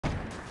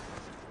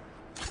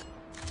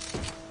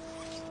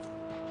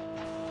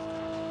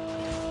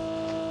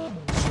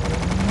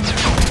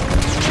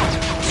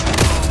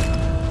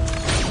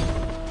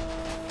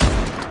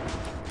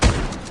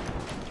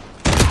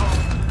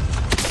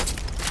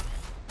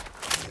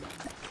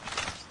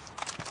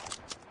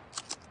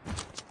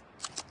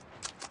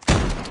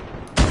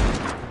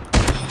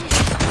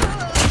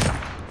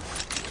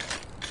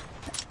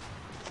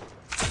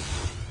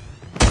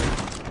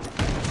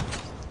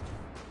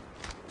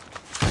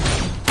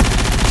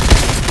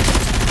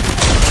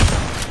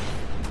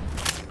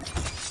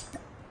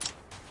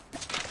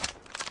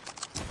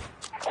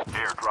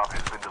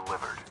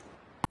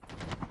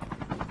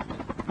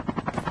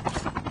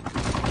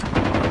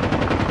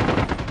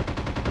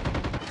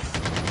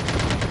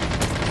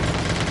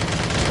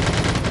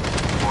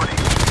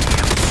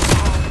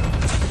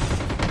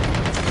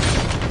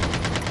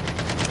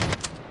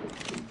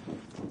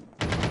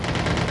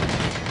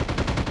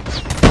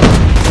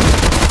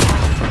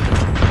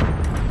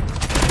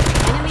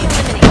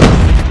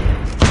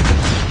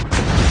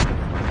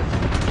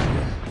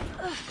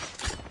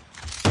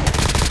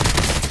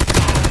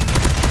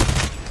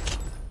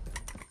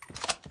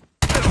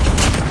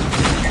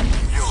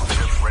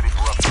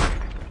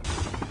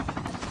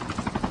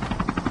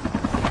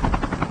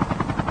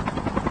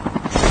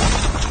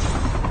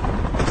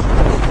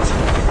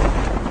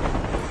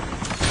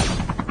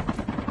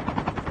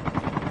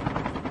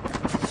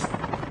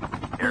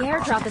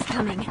airdrop is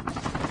coming.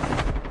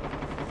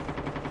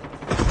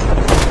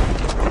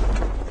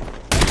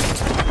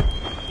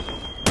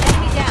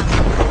 Enemy down.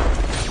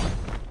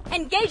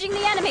 Engaging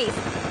the enemies.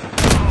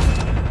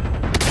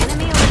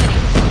 Enemy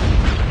eliminated.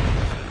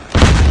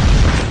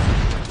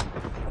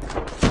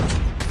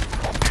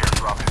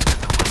 Airdrop has been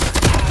delivered.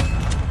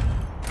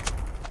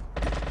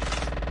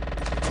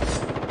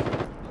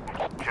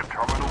 Chip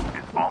terminal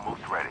is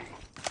almost ready.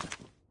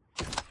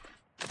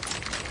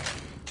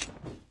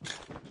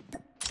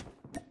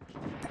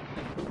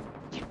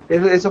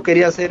 Eso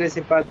quería hacer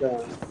ese pata.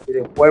 Que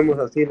le juguemos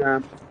así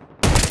nada.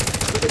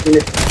 Porque tiene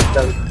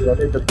la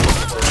violenta.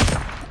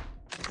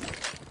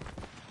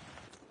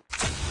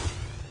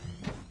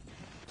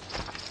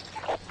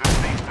 This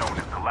safe zone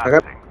is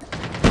collapsing.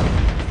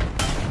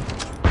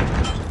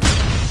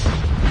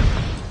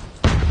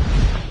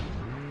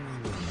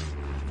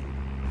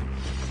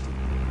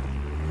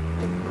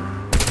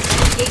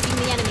 Engaging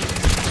the enemies.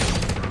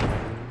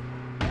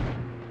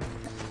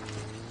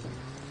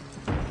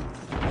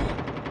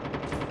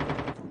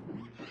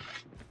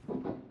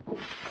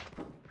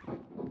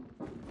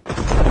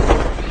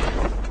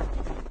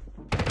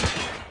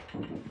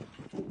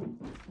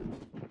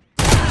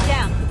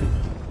 Down.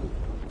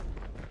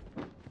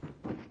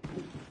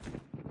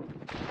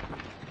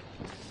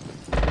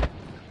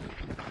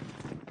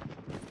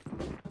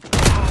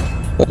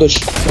 Todos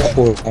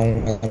a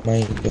ilha.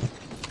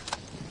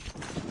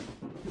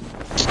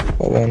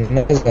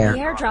 The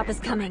airdrop is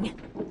coming.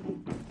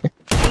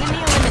 Enemy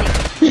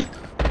eliminated.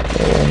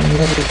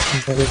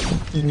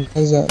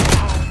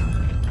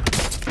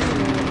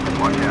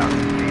 Watch out.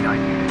 K9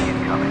 unit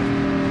incoming.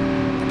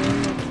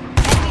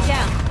 Enemy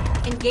down.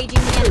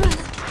 Engaging the enemies.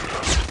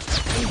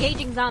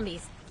 Engaging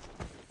zombies.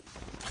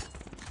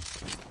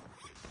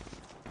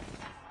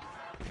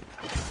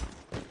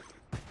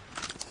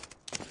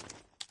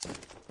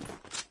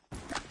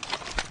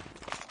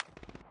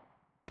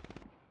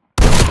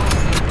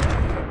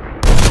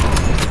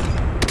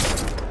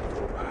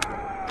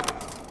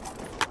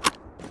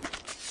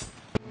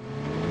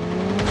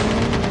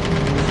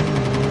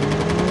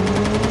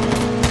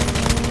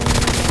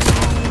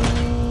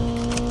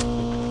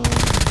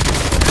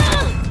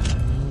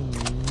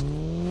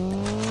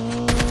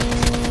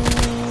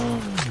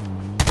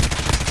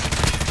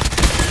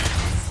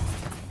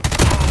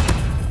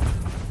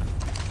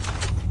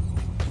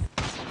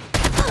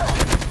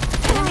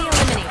 Enemy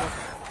eliminated.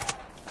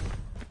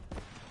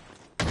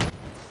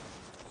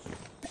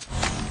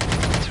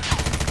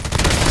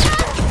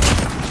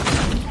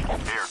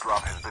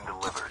 Airdrop has been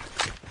delivered.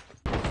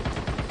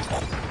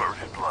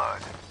 First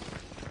blood.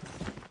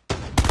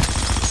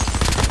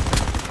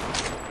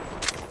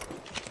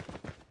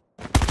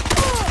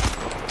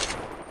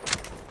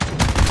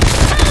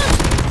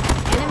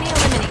 Enemy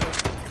eliminated.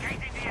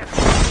 Enemy down.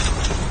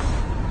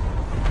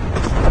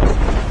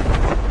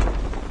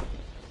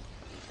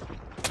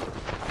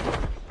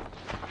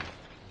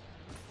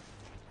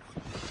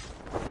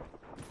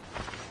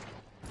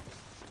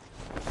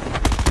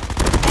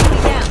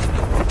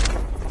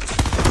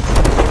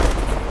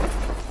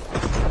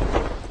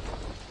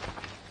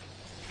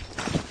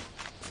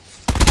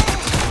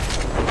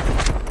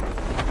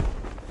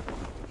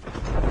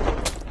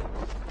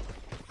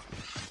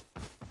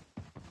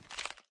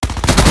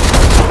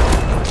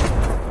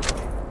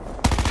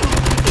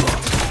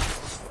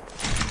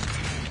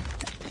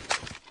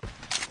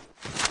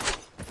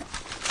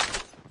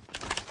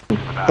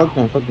 Fuck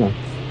man.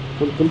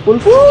 Pull.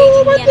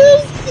 Engaging the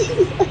enemies.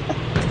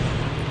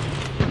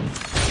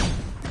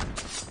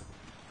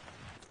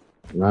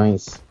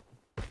 Nice.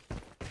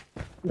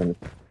 Bueno.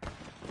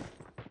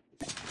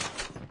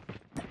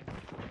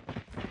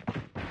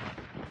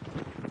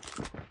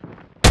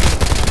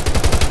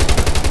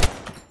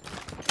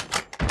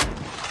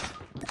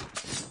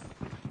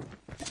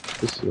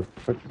 This is a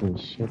fucking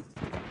shit.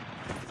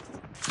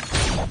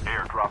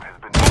 Airdrop has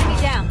been Enemy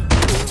delivered. down.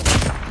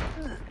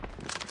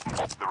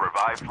 The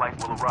revived flight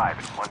will arrive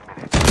in 1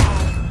 minute.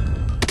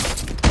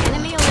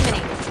 Enemy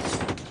eliminated.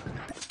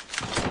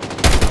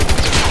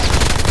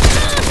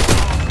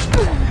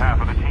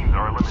 Half of the teams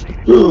are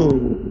eliminated.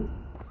 Boom.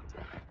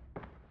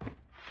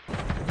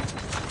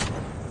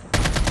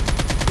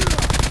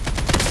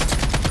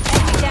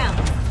 Enemy down.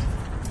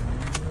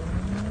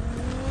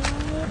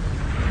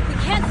 We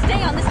can't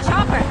stay on this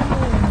chopper.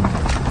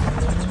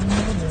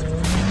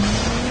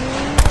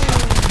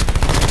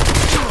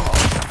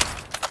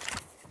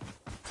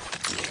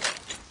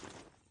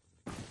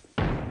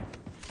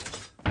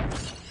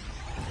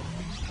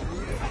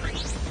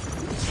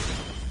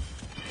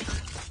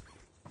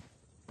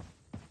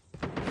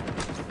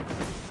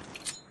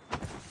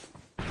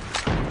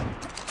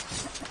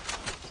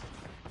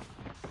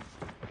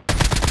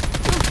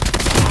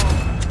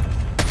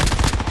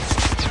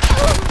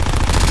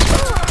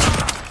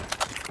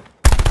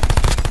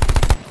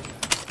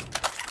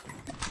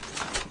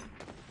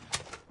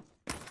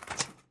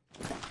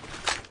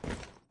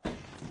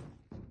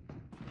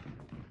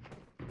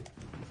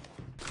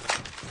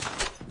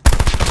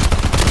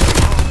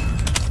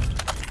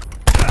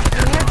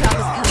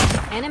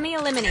 Enemy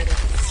eliminated.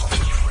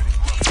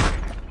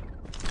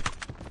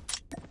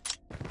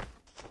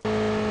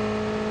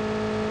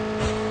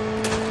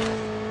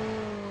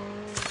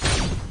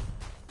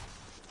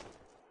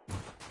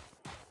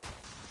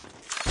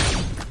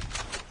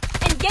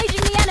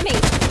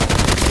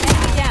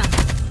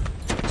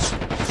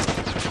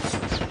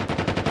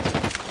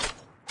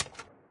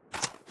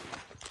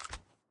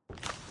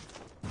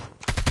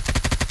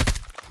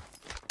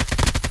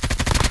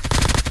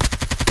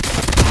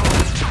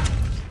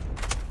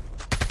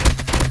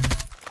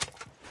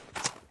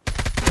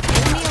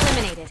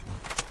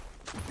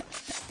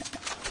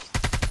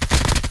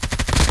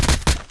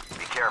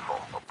 careful.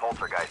 A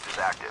poltergeist is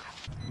active.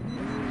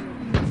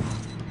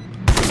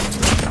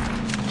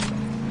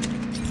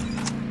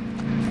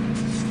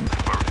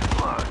 First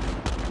blood.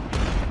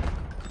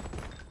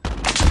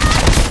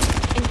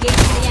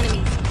 Engaging the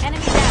enemy.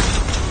 Enemy down.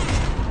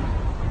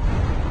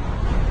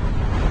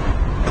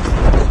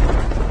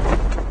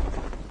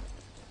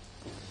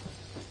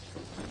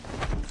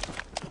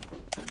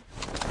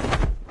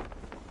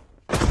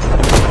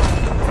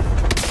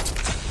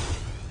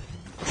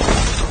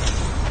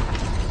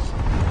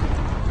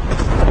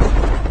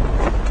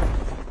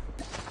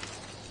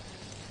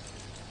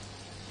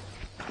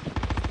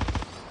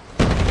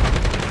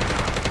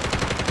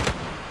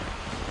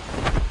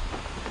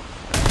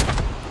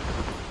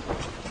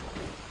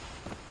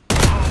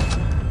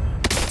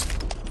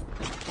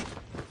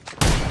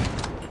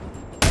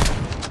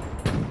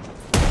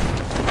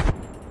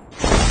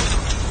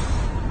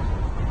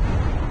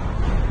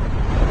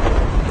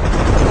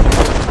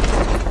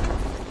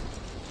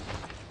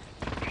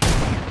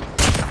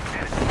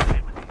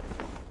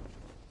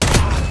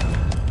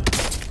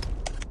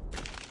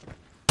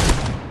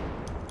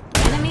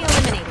 Enemy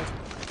eliminated.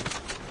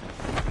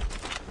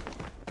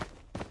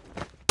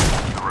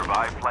 The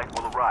revived flight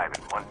will arrive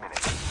in 1 minute.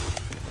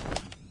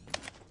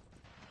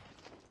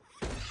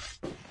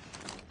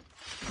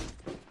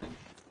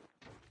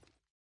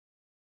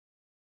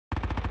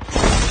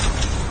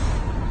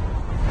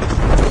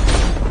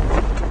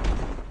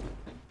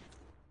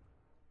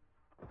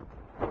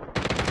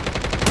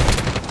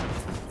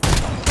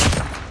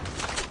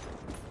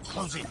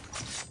 Closing.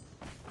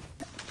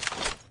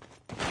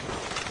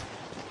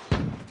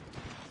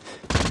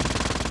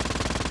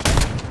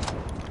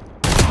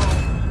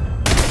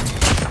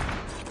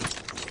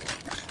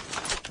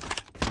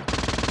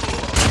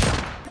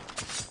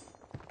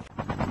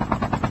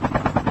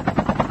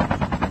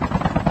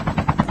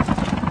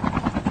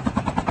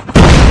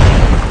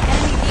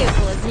 Enemy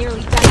vehicle is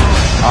nearly done.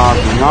 Abi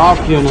ne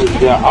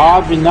yapıyorsunuz ya?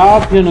 Abi ne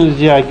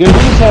yapıyorsunuz ya? Gözünü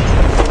seveyim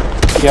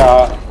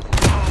ya.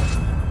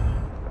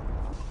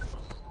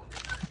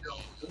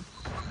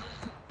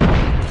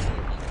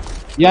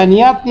 Ya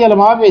niye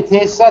atlayalım abi?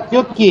 Tesisat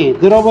yok ki.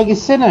 Drop'a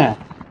gitsene.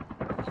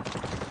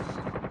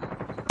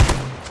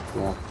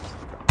 Ya.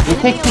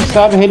 Ne tek kişi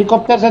abi?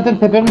 Helikopter zaten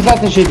tepemize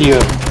ateş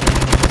ediyor.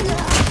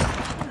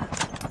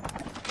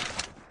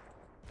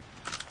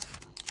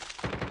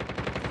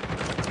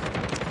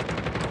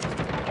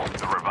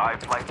 The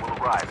revived flight will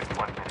arrive in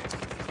 1